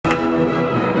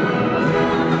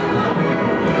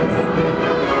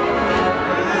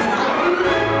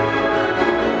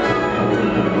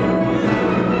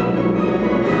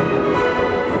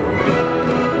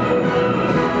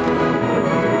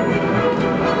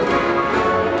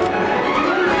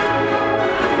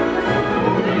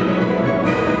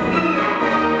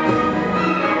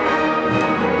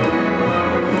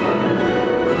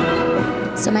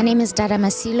name is Dada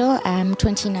Masilo. I'm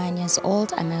 29 years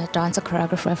old. I'm a dancer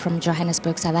choreographer from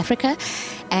Johannesburg, South Africa.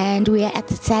 And we are at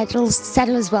the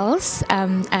Sadler's Wells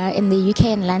in the UK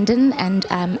in London. And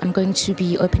I'm going to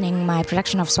be opening my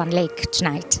production of Swan Lake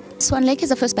tonight. Swan Lake is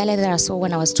the first ballet that I saw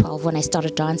when I was 12, when I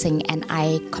started dancing, and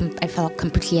I fell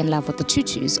completely in love with the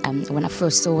tutus when I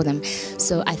first saw them.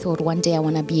 So I thought one day I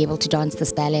want to be able to dance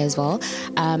this ballet as well.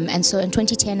 And so in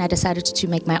 2010 I decided to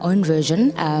make my own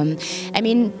version. I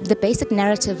mean, the basic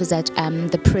narrative is that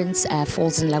the prince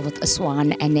falls in love with a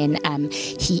swan, and then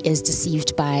he is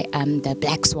deceived by the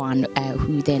black swan,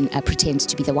 who then pretends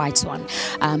to be the white swan.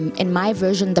 In my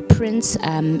version, the prince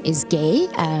is gay,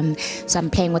 so I'm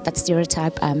playing with that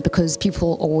stereotype because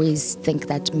people always think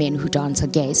that men who dance are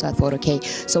gay. So I thought, okay,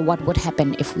 so what would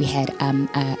happen if we had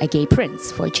a gay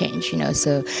prince for a change, you know?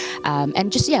 So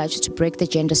and just to break the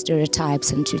gender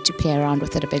stereotypes and to play around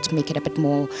with it a bit, make it a bit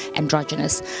more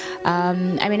androgynous.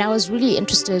 I mean, I was really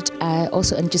interested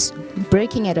also in just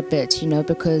breaking it a bit, you know,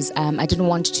 because I didn't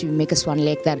want to make a Swan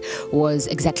Lake that was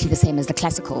exactly the same as the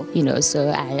classical, you know, so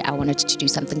I wanted to do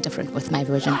something different with my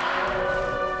version.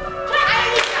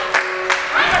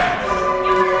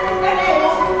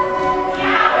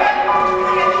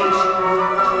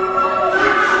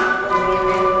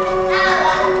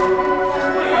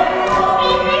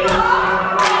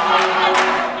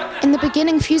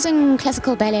 Beginning fusing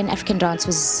classical ballet and African dance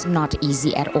was not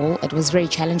easy at all. It was very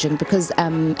challenging because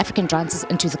African dance is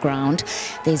into the ground.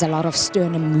 There's a lot of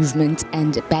sternum movement,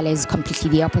 and ballet is completely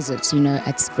the opposite. You know,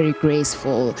 it's very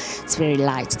graceful, it's very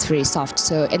light, it's very soft.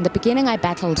 So in the beginning, I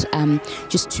battled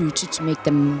just to make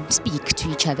them speak to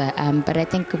each other. But I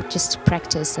think with just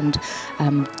practice and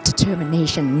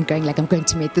determination, going like I'm going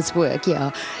to make this work,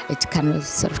 yeah, it kind of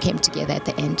sort of came together at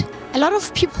the end. A lot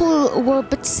of people were a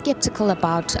bit skeptical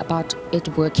about it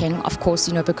working, of course,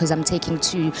 you know, because I'm taking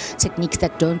two techniques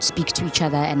that don't speak to each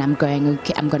other, and I'm going,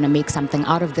 okay, I'm going to make something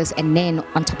out of this, and then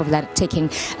on top of that, taking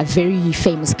a very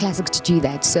famous classic to do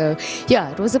that. So yeah,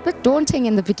 it was a bit daunting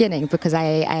in the beginning because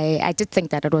I did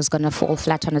think that it was going to fall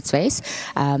flat on its face,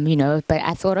 you know, but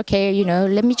I thought, okay, you know,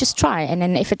 let me just try, and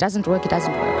then if it doesn't work, it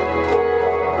doesn't work.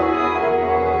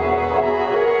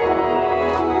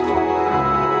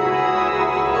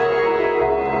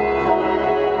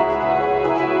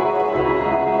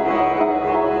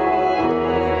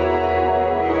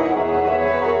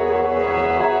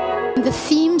 The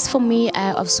themes for me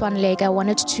of Swan Lake, I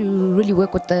wanted to really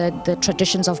work with the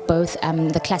traditions of both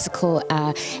the classical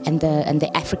and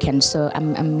the African. So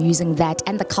I'm using that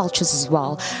and the cultures as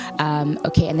well.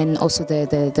 Okay, and then also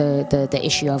the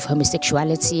issue of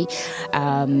homosexuality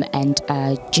and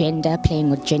gender, playing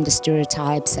with gender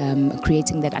stereotypes,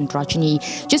 creating that androgyny,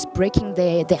 just breaking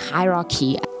the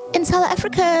hierarchy. In South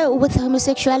Africa, with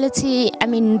homosexuality, I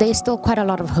mean, there's still quite a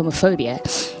lot of homophobia.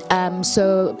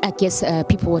 So I guess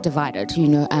people were divided, you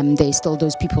know. There's still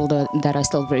those people that are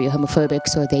still very homophobic,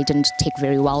 so they didn't take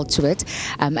very well to it.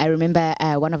 I remember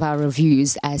one of our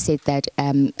reviews said that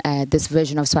this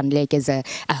version of Swan Lake is a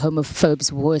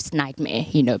homophobe's worst nightmare,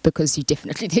 you know, because you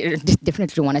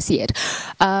definitely want to see it.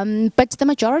 But the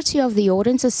majority of the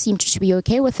audiences seemed to be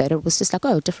okay with it. It was just like,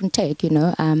 oh, different take, you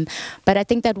know. But I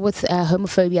think that with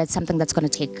homophobia, it's something that's going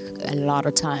to take a lot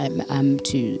of time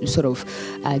to sort of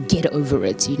get over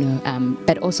it, you know.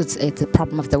 But also it's a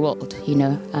problem of the world, you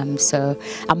know. So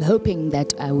I'm hoping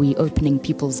that we're opening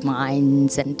people's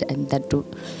minds and that,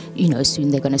 you know, soon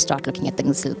they're going to start looking at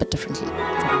things a little bit differently.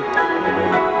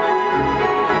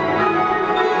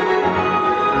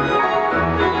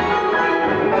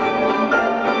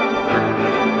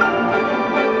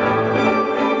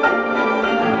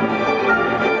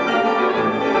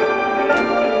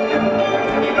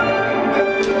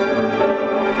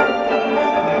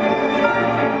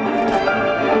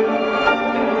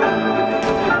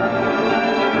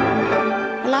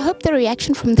 I hope the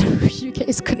reaction from the UK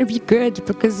is going to be good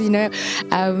because, you know,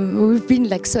 we've been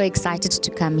like so excited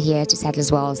to come here to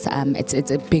Sadler's Wells.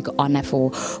 It's a big honor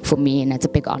for me, and it's a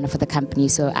big honor for the company.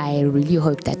 So I really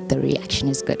hope that the reaction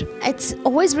is good. It's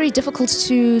always very difficult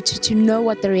to know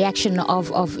what the reaction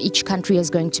of each country is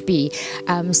going to be.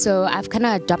 So I've kind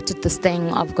of adopted this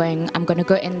thing of going, I'm going to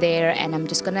go in there and I'm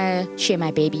just going to share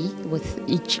my baby with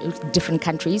each different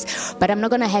countries, but I'm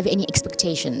not going to have any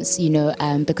expectations, you know,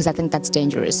 because I think that's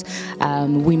dangerous.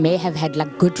 We may have had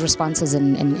like good responses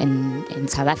in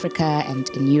South Africa and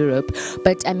in Europe,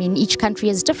 but I mean each country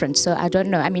is different, so I don't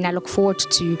know. I mean, I look forward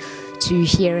to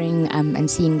hearing and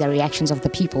seeing the reactions of the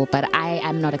people, but I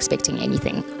am not expecting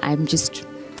anything. I'm just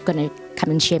gonna come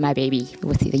and share my baby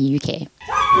with the UK.